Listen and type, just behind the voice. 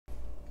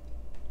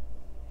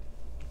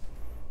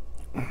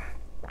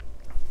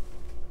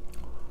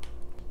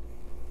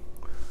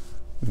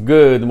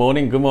Good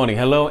morning,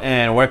 hello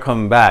and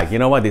welcome back. You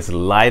know what, this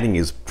lighting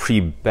is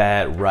pretty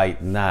bad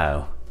right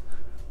now.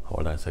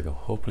 Hold on a second,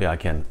 hopefully I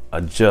can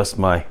adjust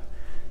my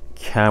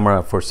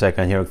camera for a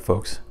second here,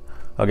 folks.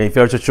 Okay, if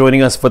you're just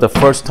joining us for the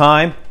first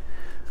time,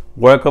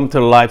 welcome to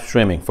live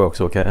streaming,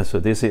 folks. Okay, so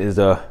this is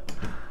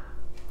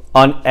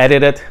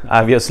unedited,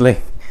 obviously.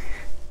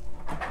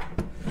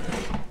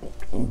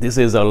 This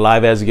is a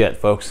live as you get,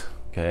 folks.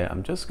 Okay,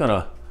 I'm just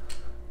gonna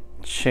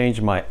change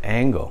my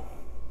angle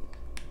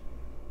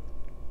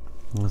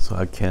so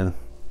I can,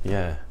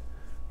 yeah,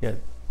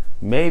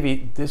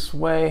 maybe this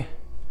way.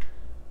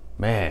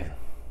 Man,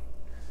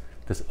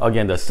 this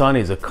again, the sun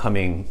is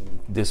coming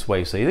this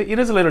way, so it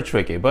is a little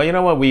tricky, but you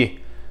know what, we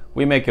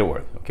make it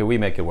work. Okay, we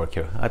make it work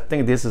here. I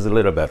think this is a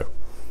little better.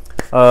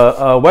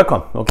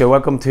 Welcome. Okay,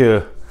 welcome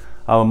to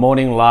our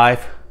morning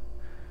live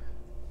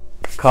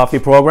coffee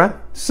program.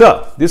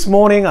 So this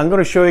morning I'm going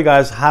to show you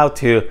guys how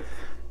to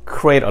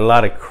create a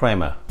lot of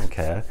crema,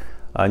 okay,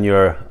 on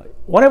your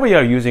whenever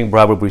you're using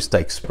Breville Barista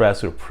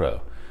Express or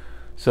Pro.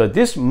 So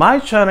this, my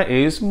channel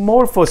is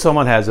more for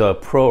someone has a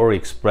Pro or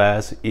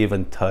Express,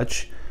 even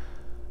Touch.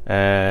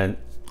 And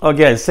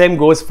again, same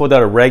goes for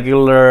the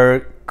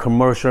regular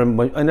commercial,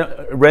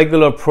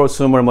 regular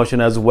prosumer machine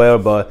as well,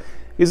 but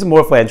it's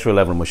more for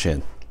entry-level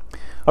machine.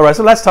 All right,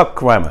 so let's talk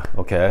crema,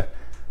 okay?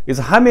 Is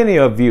how many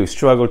of you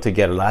struggle to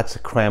get lots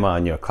of crema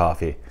on your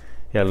coffee?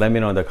 Yeah, let me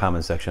know in the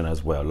comment section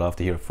as well. Love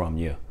to hear from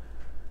you.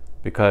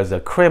 Because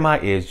the crema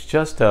is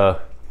just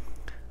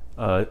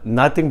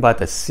nothing but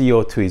the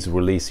CO2 is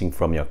releasing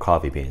from your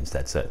coffee beans.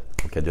 That's it.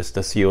 Okay, just the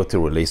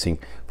CO2 releasing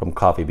from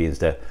coffee beans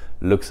that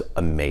looks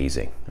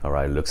amazing. All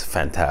right, looks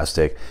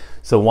fantastic.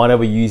 So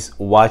whenever you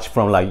watch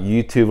from like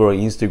YouTube or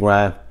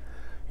Instagram,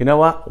 you know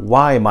what?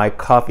 Why my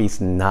coffee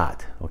is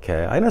not?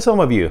 Okay, I know some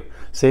of you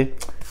say,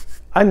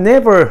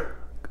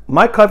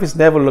 my coffees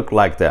never look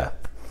like that.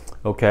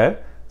 Okay,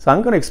 so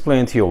I'm gonna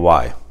explain to you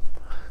why.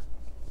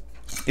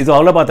 It's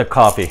all about the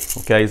coffee.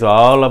 Okay, it's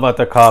all about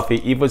the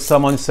coffee. Even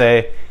someone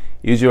say,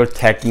 use your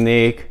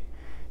technique,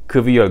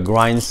 could be your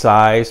grind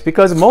size,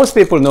 because most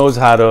people knows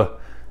how to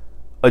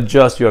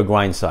adjust your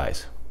grind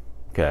size.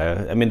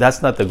 Okay, I mean,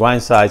 that's not the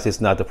grind size,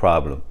 it's not the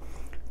problem.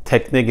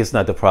 Technique is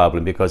not the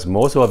problem, because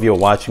most of you are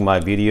watching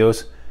my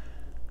videos,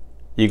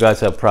 you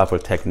guys have proper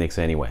techniques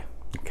anyway.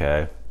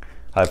 Okay,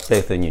 I have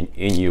faith in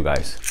you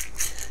guys.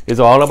 It's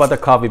all about the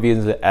coffee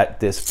beans at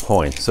this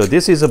point. So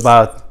this is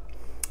about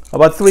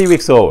 3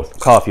 weeks old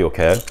coffee,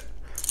 okay?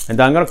 And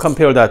I'm gonna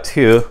compare that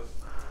to,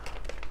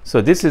 so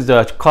this is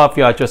the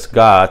coffee I just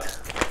got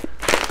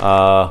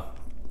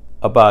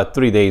about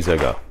 3 days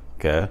ago,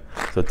 okay?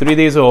 So 3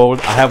 days old,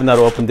 I have not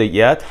opened it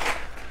yet.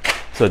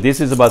 So this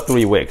is about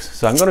 3 weeks.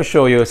 So I'm gonna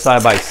show you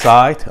side by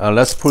side.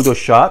 Let's put a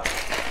shot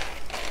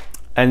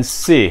and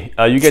see,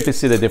 you get to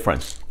see the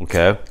difference,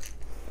 okay?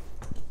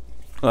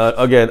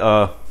 Again,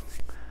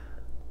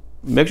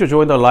 make sure to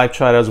join the live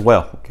chat as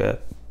well, okay?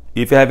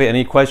 If you have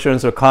any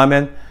questions or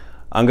comment,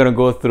 I'm gonna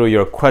go through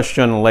your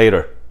question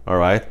later, all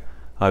right?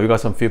 We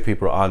got some few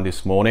people on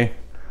this morning,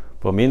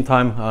 but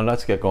meantime,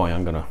 let's get going.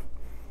 I'm gonna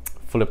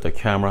flip the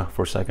camera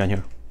for a second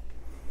here.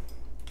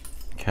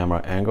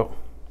 Camera angle.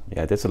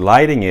 Yeah, this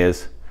lighting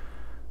is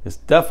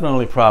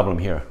definitely a problem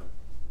here.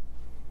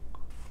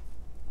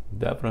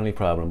 Definitely a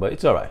problem, but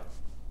it's all right.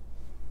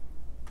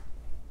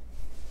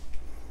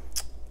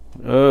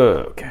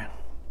 Okay.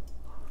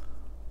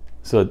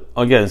 So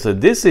again, so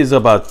this is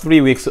about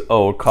 3 weeks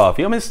old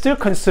coffee. I mean, still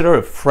consider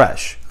it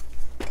fresh,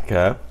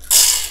 okay?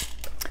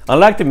 I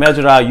like to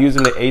measure out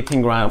usually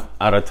 18 grams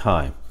at a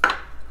time.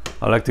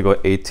 I like to go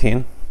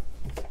 18.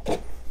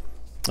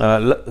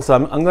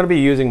 So I'm gonna be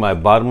using my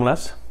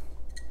bottomless,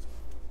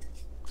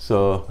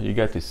 so you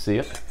get to see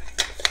it.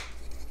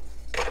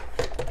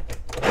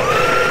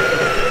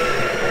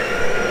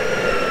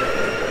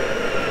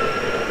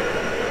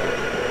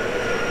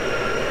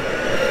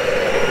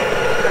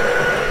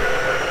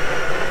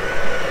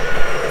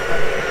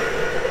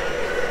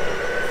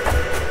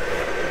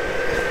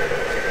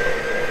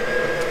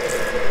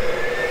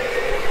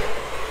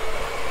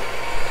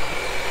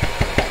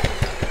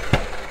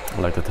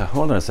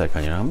 Hold on a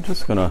second here. I'm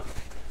just gonna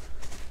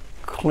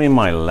clean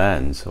my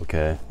lens,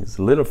 okay? It's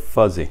a little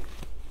fuzzy.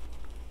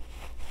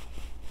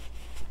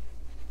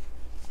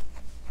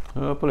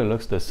 Hopefully it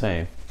looks the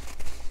same.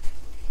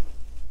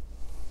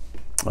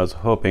 I was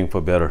hoping for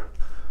better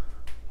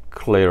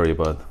clarity,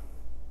 but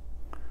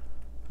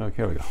okay,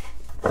 here we go.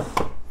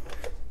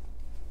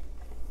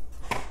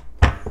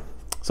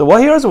 So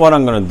here's what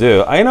I'm gonna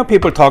do. I know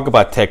people talk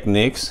about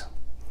techniques.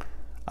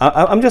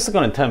 I'm just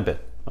gonna temp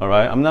it. All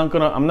right, I'm not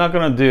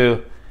gonna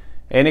do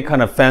any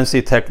kind of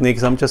fancy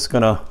techniques. I'm just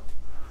gonna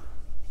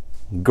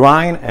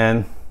grind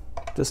and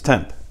just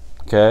temp.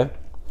 Okay,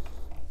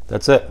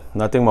 that's it,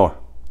 nothing more.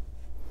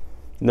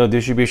 No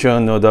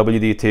distribution, no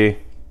WDT.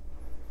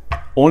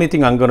 Only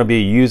thing I'm gonna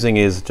be using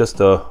is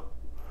just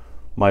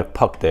my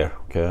puck there.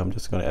 Okay, I'm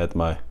just gonna add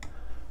my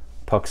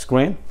puck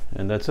screen,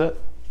 and that's it.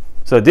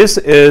 So this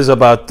is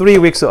about 3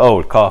 weeks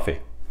old coffee.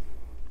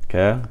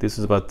 Okay, this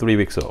is about 3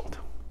 weeks old.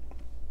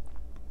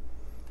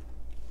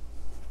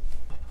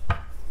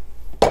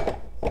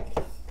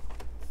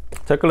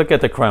 take a look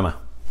at the crema.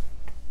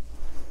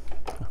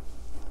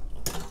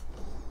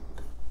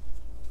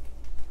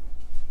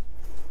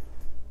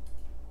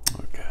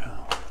 Okay.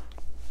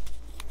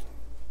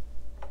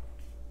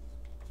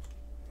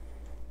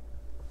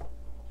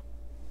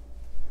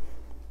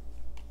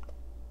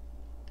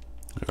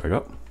 There we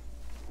go.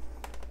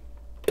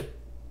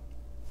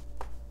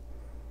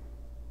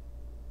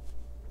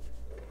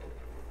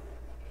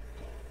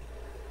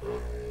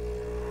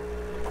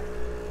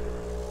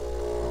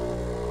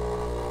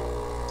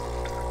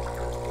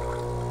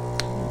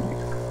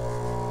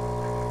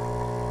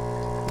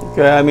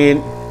 Okay, I mean,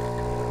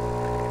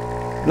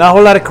 not a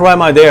whole lot of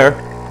crema there.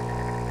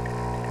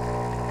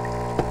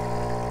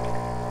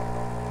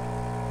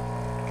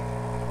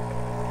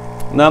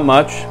 Not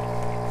much.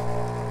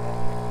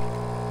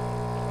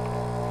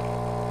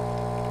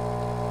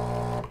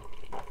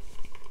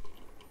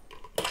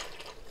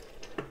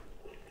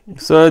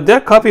 So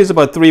that coffee is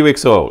about 3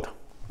 weeks old.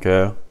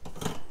 Okay,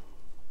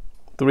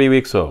 3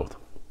 weeks old.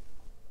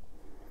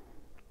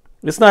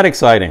 It's not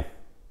exciting.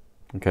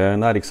 Okay,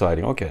 not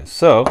exciting. Okay,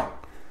 so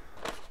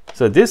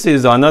this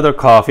is another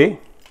coffee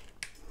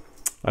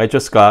I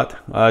just got.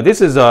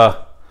 This is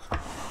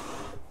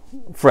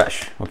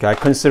fresh. Okay, I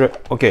consider.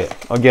 Okay,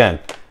 again,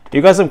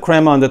 you got some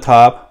crema on the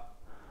top,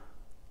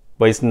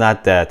 but it's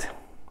not that.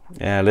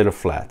 Yeah, a little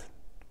flat.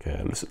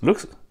 Okay,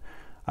 looks.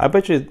 I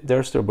bet you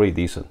they're still pretty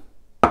decent.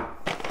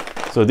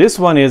 So this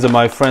one is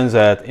my friends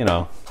at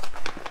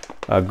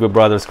Good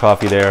Brothers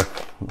Coffee there.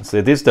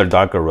 So this is the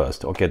darker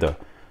roast. Okay, the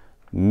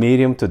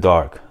medium to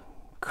dark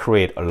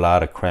create a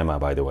lot of crema,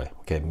 by the way.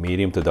 Okay,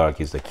 medium to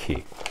dark is the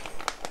key.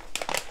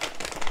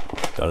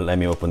 So let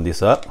me open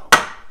this up.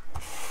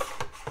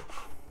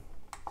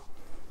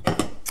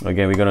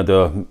 Again, we're gonna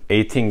do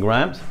 18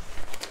 grams.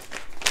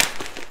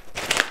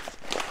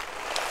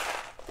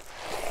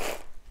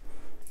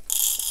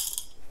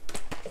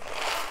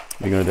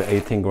 We're gonna do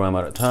 18 grams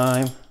at a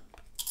time.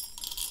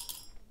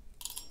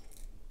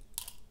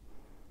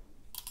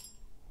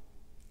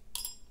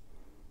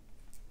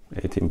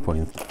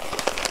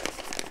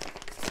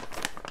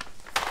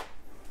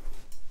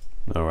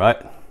 All right.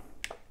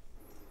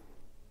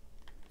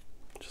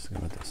 Just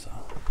gonna do this.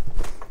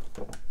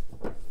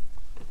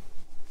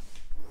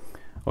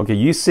 Okay,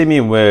 you see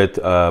me with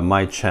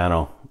my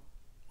channel.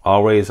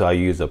 Always I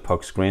use a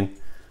puck screen.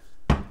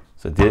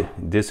 So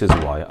this is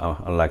why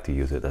I like to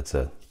use it. That's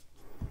it.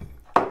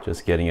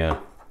 Just getting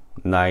a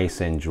nice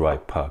and dry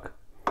puck.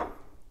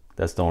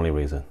 That's the only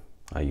reason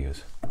I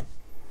use.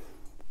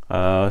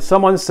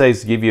 Someone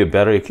says give you a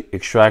better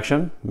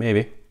extraction,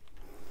 maybe.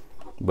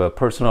 But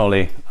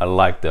personally, I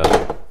like the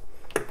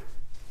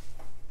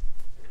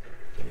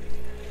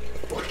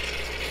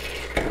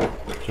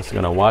just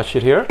gonna wash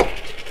it here.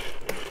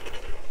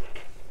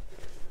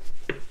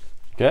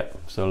 Okay,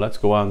 so let's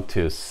go on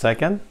to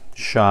second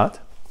shot.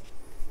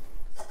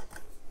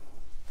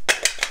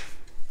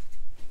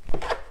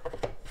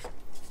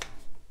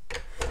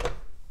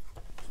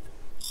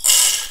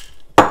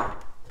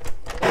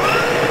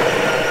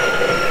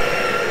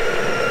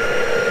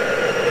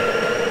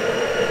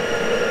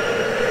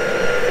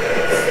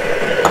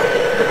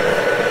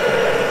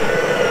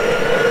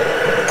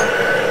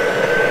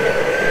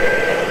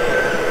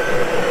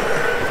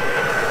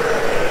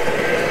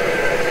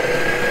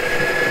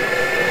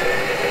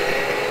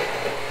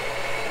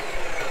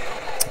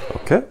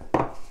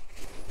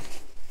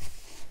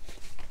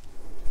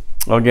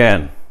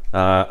 Again,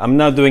 I'm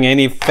not doing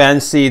any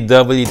fancy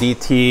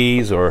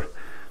WDTs or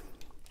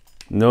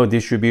no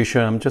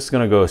distribution. I'm just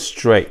gonna go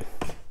straight.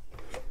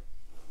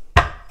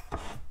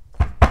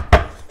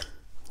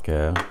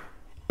 Okay,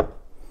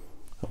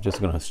 I'm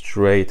just gonna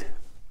straight,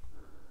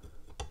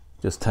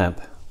 just temp,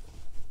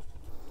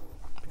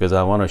 because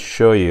I want to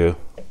show you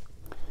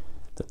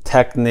the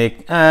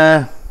technique.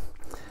 I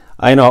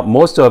know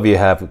most of you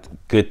have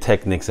good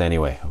techniques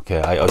anyway.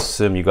 Okay, I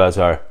assume you guys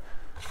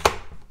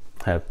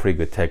have pretty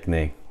good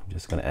technique. I'm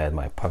just gonna add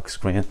my puck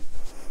screen.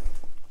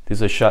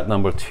 This is shot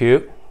number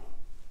 2.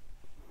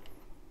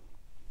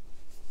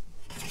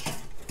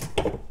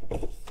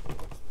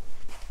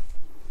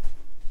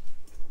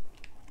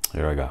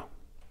 Here I go.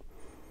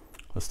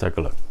 Let's take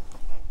a look.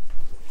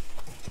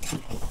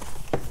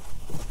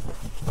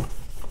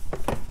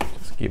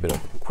 Just give it a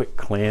quick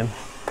clean.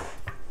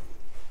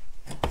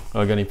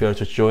 Again, if you're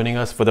just joining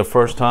us for the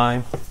first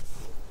time,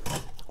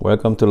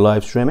 welcome to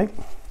live streaming.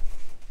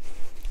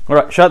 All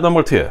right, shot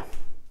number 2.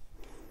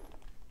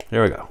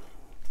 Here we go.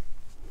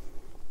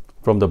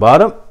 From the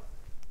bottom.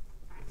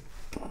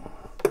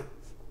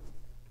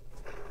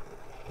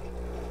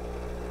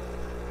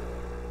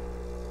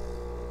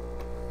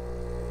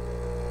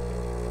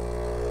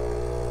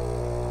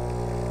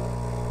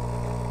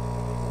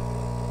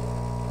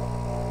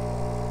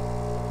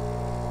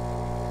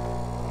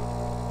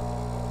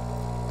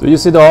 Do you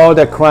see all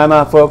that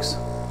crema, folks?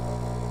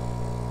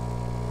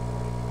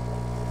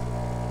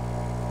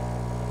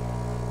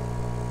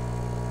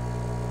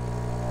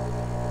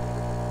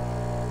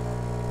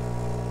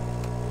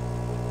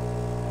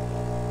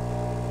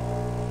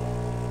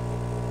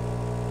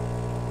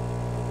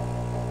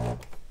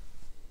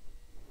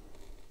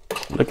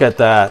 Look at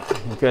that.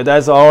 Okay,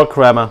 that's all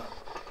crema.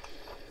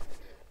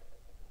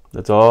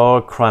 That's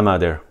all crema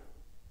there.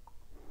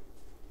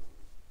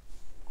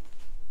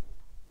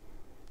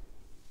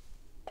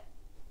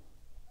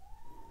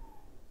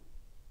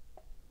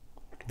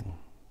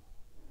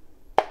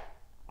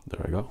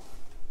 There we go.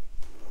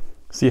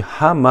 See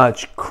how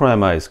much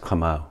crema is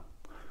come out.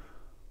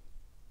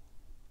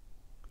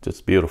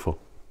 Just beautiful.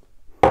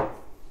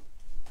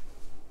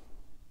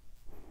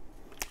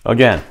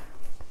 Again,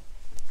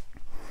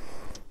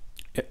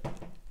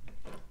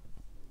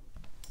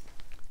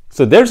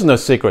 so there's no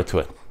secret to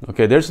it.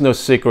 Okay, there's no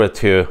secret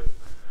to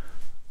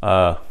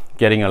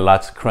getting a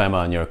lot of crema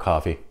on your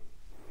coffee.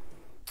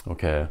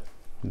 Okay,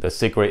 the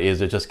secret is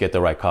to just get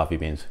the right coffee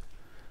beans.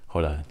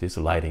 Hold on, this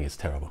lighting is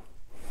terrible.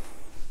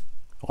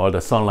 All the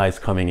sunlight's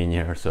coming in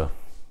here, so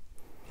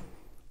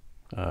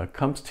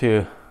comes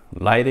to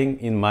lighting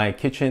in my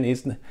kitchen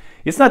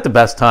it's not the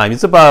best time.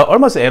 It's about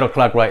almost 8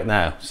 o'clock right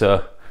now,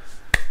 so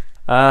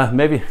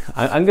maybe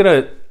I'm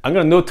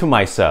gonna note to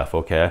myself,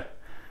 okay,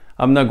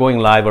 I'm not going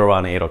live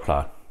around 8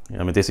 o'clock.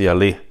 I mean,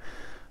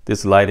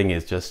 this lighting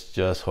is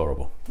just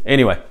horrible.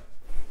 Anyway,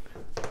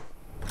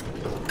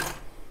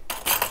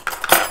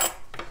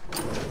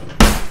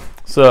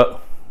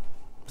 so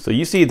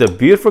you see the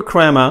beautiful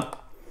crema.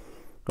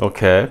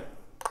 Okay,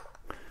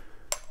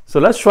 so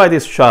let's try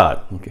this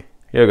shot. Okay,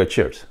 here we go.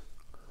 Cheers.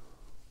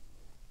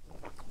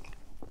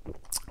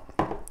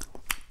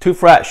 Too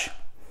fresh.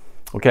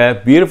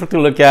 Okay, beautiful to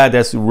look at.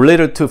 That's a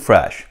little too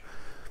fresh.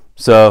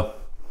 So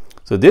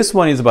this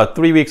one is about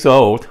 3 weeks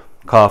old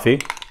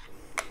coffee.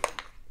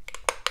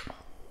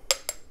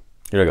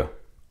 Here we go.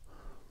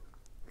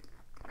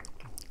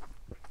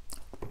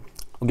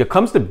 Okay,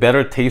 comes to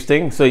better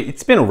tasting. So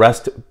it's been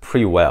rested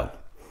pretty well.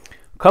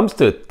 Comes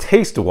to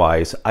taste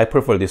wise, I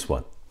prefer this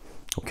one.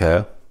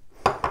 Okay,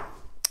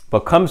 but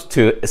comes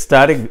to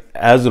aesthetic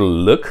as a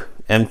look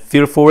and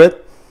feel for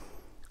it,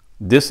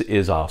 this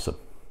is awesome.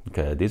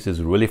 Okay, this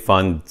is really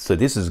fun. So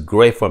this is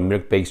great for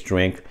milk-based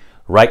drink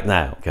right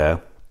now. Okay,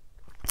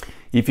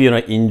 if you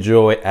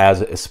enjoy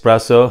as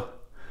espresso,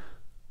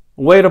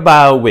 wait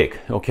about a week.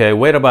 Okay,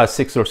 wait about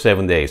 6 or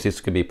 7 days.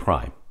 This could be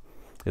prime.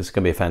 This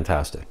could be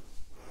fantastic.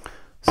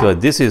 So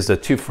this is the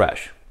too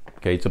fresh.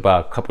 Okay, it's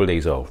about a couple of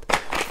days old.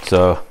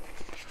 So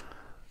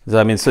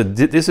I mean, so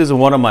this is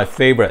one of my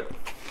favorite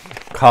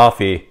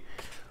coffee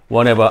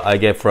whenever I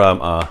get from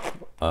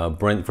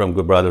Brent from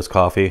Good Brothers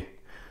Coffee,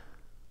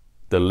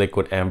 the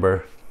liquid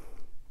amber.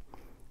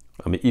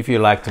 I mean, if you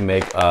like to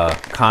make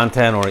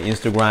content or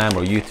Instagram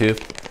or YouTube,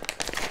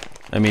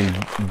 I mean,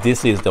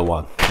 this is the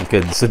one.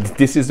 Okay, so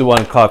this is the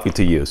one coffee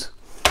to use.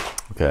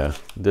 Okay,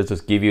 this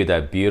just give you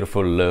that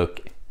beautiful look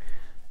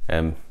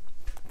and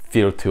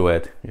feel to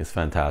it. It's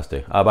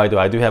fantastic. By the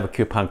way, I do have a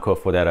coupon code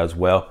for that as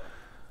well.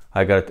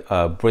 I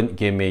got Brent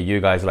gave me you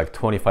guys like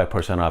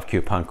 25% off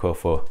coupon code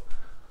for,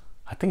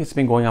 I think it's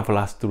been going on for the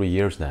last 3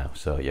 years now.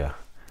 So yeah,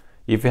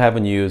 if you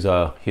haven't used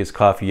his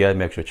coffee yet,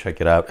 make sure to check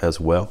it out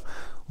as well.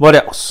 What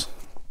else?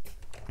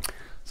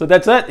 So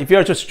that's it. If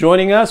you're just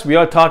joining us, we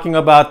are talking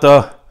about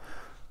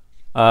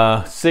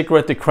the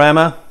secret to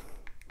crema.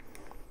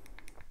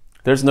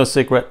 There's no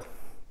secret.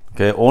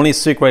 Okay, only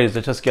secret is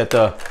to just get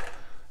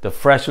the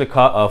freshly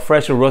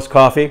roast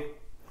coffee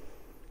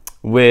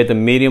with the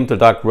medium to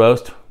dark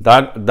roast.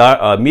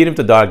 Medium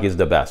to dark is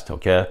the best.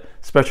 Okay,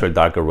 especially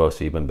darker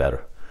roast even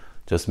better.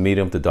 Just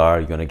medium to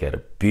dark, you're gonna get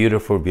a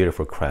beautiful,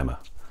 beautiful crema.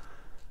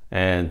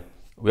 And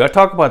we are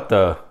talking about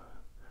the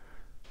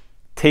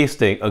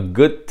tasting a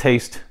good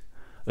taste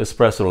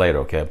espresso later.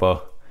 Okay,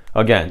 but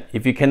again,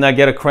 if you cannot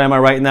get a crema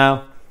right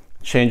now,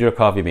 change your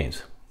coffee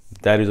beans.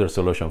 That is a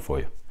solution for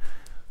you.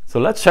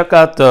 So let's check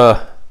out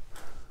the.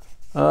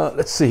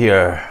 Let's see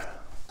here.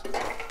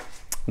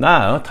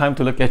 Now, time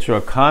to look at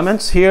your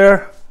comments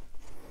here.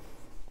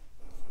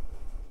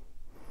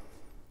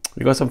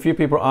 We got some few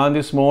people on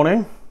this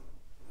morning.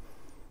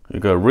 We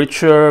got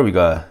Richard, we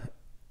got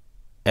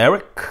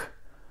Eric,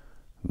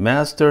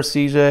 Master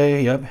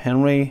CJ, yep,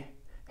 Henry,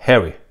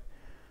 Harry.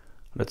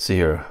 Let's see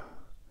here.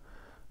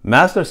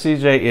 Master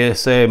CJ is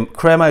saying,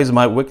 crema is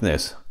my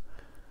weakness.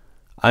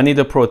 I need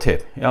a pro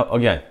tip. Yeah,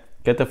 again,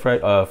 get the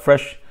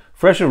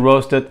fresh and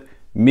roasted,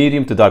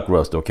 medium to dark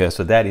roast. Okay,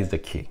 so that is the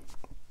key.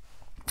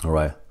 All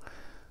right,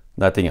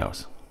 nothing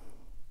else.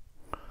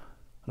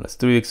 That's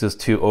 3 weeks is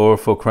too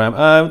old for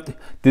crema.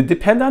 They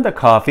depend on the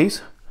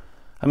coffees.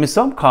 I mean,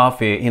 some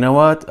coffee, you know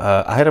what?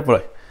 I had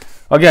a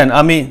again.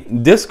 I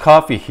mean, this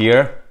coffee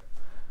here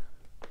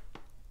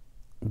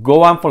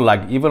go on for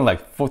like even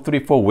like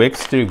 3-4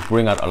 weeks to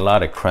bring out a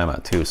lot of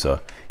crema too. So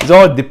it's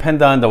all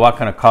depend on the what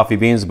kind of coffee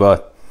beans.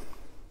 But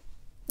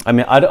I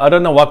mean, I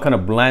don't know what kind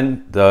of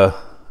blend the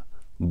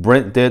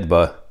Brent did,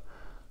 but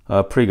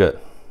pretty good.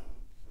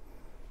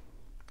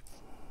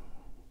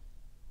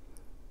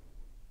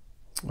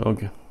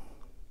 Okay.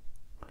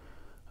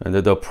 And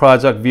the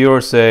project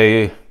viewers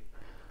say,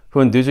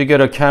 Hun, did you get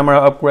a camera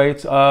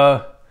upgrades?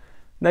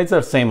 No, it's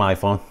the same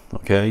iPhone.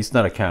 Okay, it's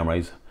not a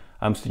camera.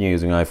 I'm still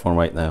using iPhone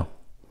right now.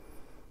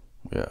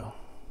 Yeah.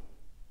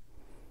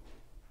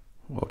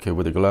 Okay,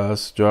 with the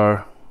glass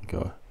jar.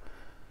 Okay.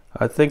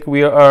 I think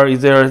we are,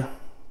 is there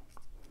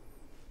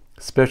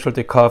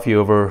specialty coffee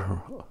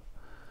over,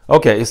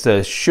 okay, it's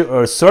the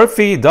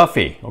Surfy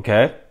Duffy,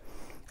 okay.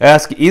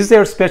 Ask, is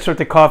there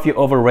specialty coffee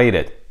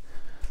overrated?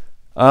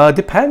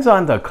 Depends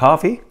on the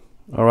coffee,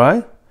 all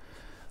right.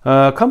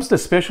 Comes to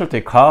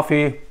specialty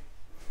coffee,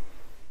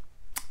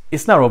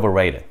 it's not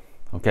overrated,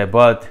 okay,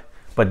 but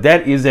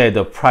that is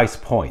the price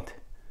point,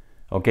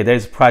 okay. There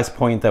is price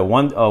point that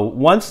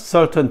one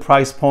certain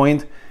price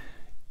point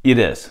it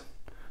is.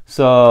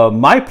 So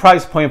my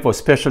price point for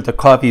specialty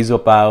coffee is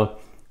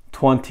about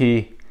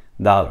 $20,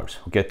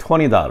 okay,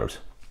 $20.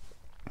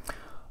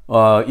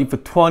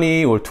 If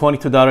 20 or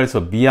 $22 or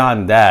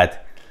beyond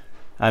that,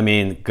 I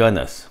mean,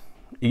 goodness,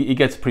 it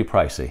gets pretty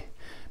pricey,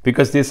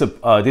 because this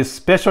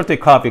specialty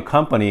coffee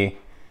company,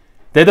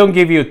 they don't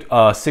give you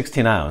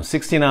 16 ounce.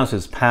 16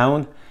 ounces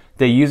pound.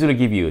 They usually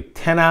give you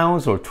 10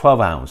 ounce or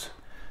 12 ounce.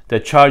 They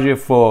charge you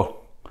for,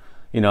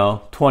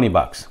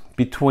 $20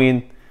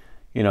 between,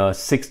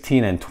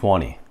 16 and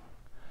 20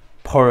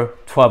 per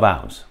 12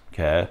 ounce.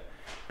 Okay,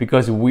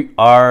 because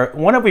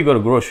whenever we go to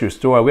grocery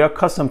store, we are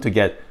accustomed to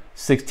get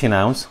 16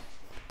 ounce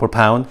per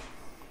pound.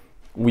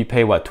 We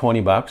pay what,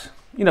 $20?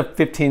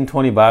 15,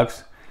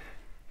 $20.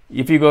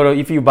 If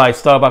you buy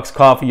Starbucks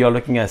coffee, you're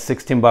looking at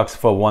 $16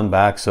 for one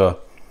bag. So,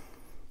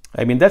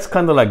 I mean, that's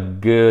kind of like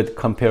good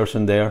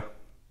comparison there.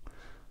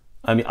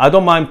 I mean, I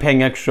don't mind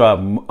paying extra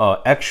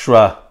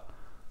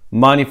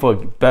money for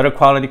better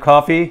quality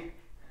coffee,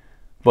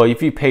 but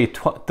if you pay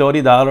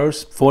 $30,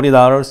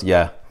 $40,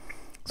 yeah.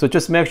 So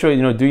just make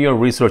sure, do your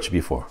research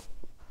before.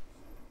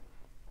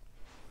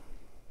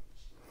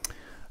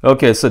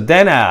 Okay, so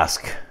then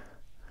ask,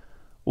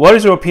 what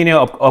is your opinion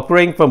of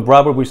upgrading from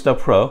Bravo Barista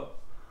Pro,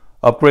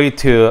 upgrade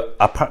to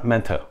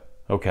Apartmento?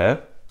 Okay.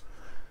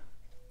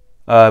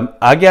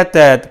 I get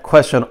that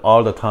question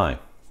all the time.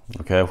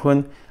 Okay,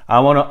 when I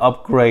want to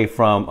upgrade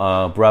from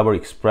Bravo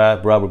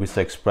Barista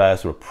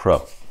Express or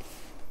Pro.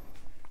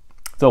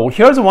 So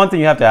here's the one thing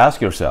you have to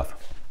ask yourself.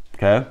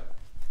 Okay,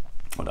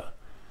 hold on.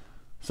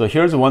 So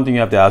here's the one thing you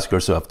have to ask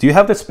yourself: do you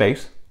have the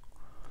space?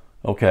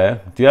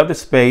 Okay, do you have the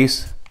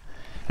space,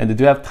 and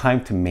do you have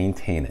time to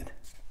maintain it?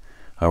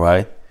 All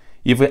right.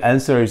 If the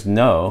answer is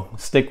no,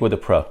 stick with the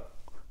Pro.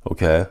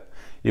 Okay.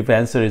 If the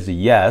answer is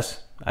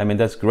yes, I mean,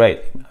 that's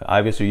great.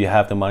 Obviously, you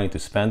have the money to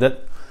spend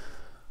it.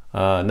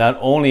 Not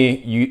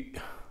only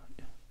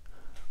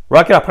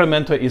Rocket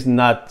Apartmento is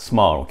not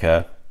small,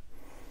 okay? A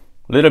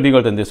little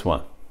bigger than this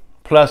one.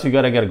 Plus, you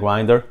gotta get a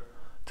grinder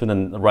to the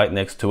right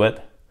next to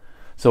it.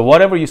 So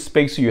whatever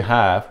space you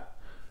have,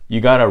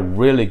 you gotta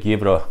really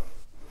give it a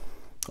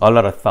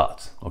lot of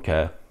thoughts,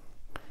 okay?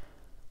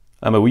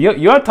 I mean,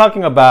 you are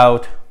talking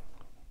about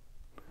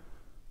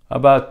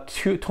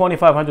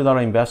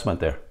 $2,500 investment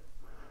there,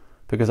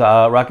 because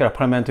Rocket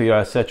Apartmento, you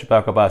are set you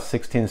back about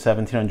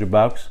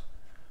 $1,700.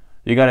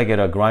 You gotta get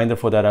a grinder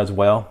for that as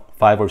well,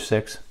 5 or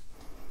 6.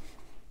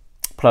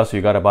 Plus,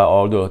 you gotta buy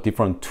all the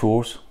different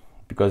tools,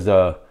 because they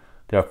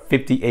are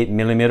 58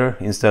 millimeter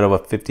instead of a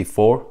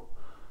 54.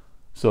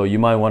 So you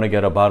might want to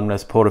get a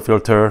bottomless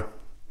portafilter,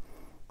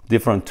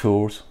 different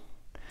tools.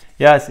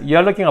 Yes,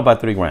 you're looking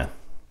about $3 grand.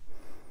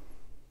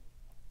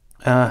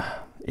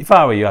 If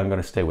I were you, I'm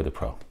gonna stay with the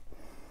Pro.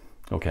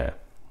 Okay,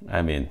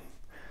 I mean,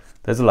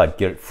 that's like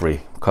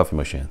guilt-free coffee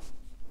machine.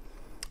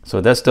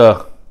 So that's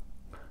the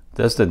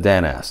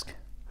Dan ask.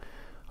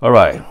 All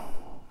right,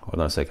 hold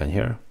on a second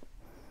here.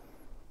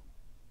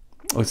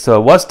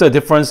 So what's the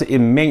difference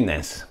in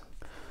maintenance?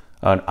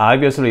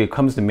 Obviously, it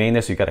comes to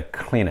maintenance, you gotta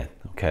clean it.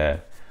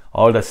 Okay,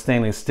 all the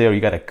stainless steel, you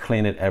gotta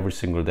clean it every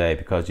single day,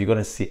 because you're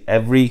gonna see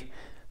every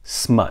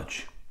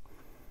smudge.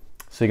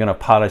 So you're gonna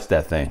polish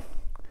that thing,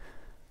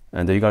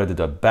 and then you gotta do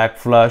the back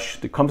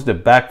flush. It comes to the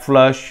back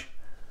flush.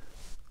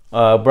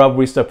 Bravo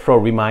Barista Pro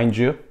reminds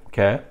you,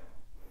 okay?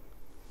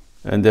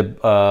 And the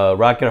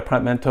Rocket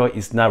Apartmento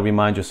is not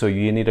remind you, so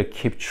you need to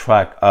keep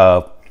track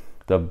of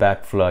the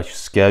back flush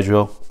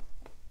schedule.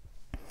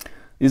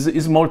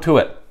 Is more to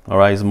it, all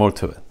right? Is more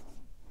to it.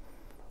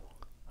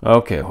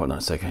 Okay, hold on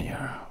a second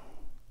here.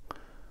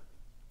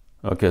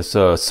 Okay,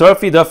 so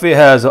Surfy Duffy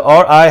has,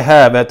 all I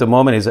have at the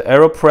moment is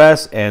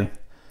AeroPress and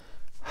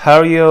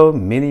Hario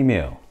Mini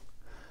Mill.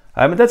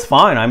 I mean, that's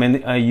fine. I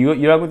mean, you're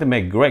going to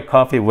make great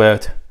coffee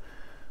with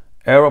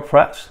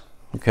AeroPress,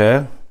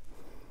 okay?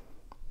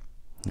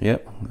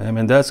 Yep, I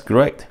mean, that's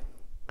great.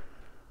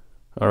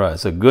 All right,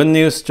 so good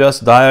news,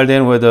 just dialed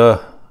in with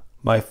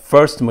my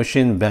first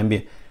machine,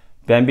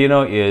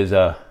 Bambino is,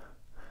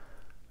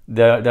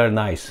 they're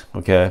nice,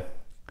 okay?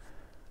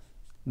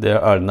 They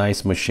are a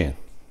nice machine.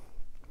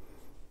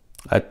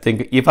 I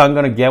think if I'm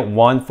gonna get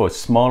one for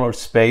smaller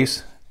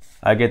space,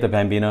 I get the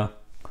Bambino.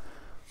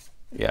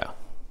 Yeah,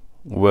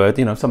 with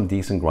some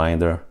decent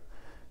grinder,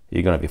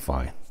 you're gonna be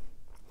fine.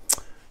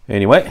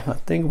 Anyway, I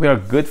think we are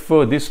good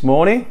for this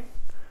morning.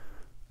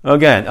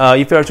 Again,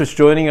 if you're just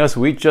joining us,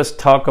 we just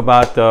talked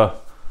about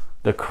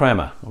the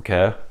CREMA,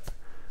 okay?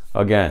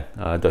 Again,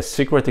 the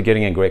secret to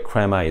getting a great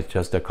CREMA is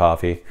just the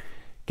coffee.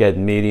 Get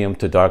medium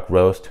to dark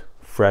roast,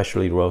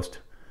 freshly roast,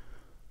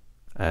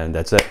 and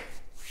that's it.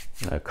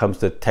 Comes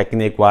to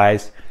technique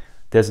wise,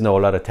 there's no a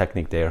lot of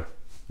technique there.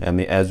 I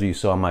mean, as you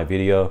saw in my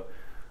video,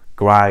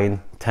 grind,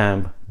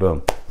 temp,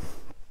 boom.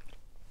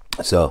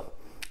 So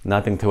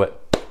nothing to it.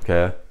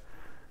 Okay.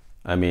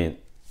 I mean,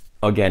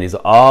 again, it's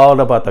all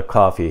about the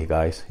coffee,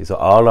 guys. It's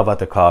all about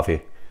the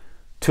coffee.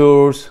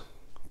 Tools,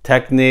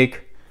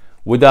 technique.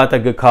 Without the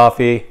good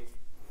coffee,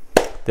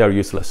 they're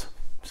useless.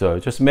 So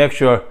just make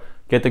sure,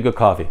 get the good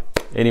coffee.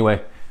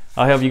 Anyway,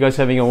 I hope you guys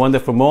having a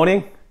wonderful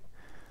morning.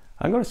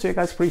 I'm gonna see you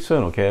guys pretty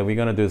soon, okay? We're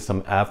gonna do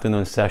some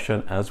afternoon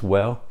session as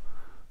well.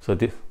 So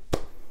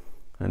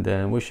and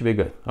then we should be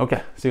good.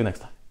 Okay, see you next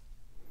time.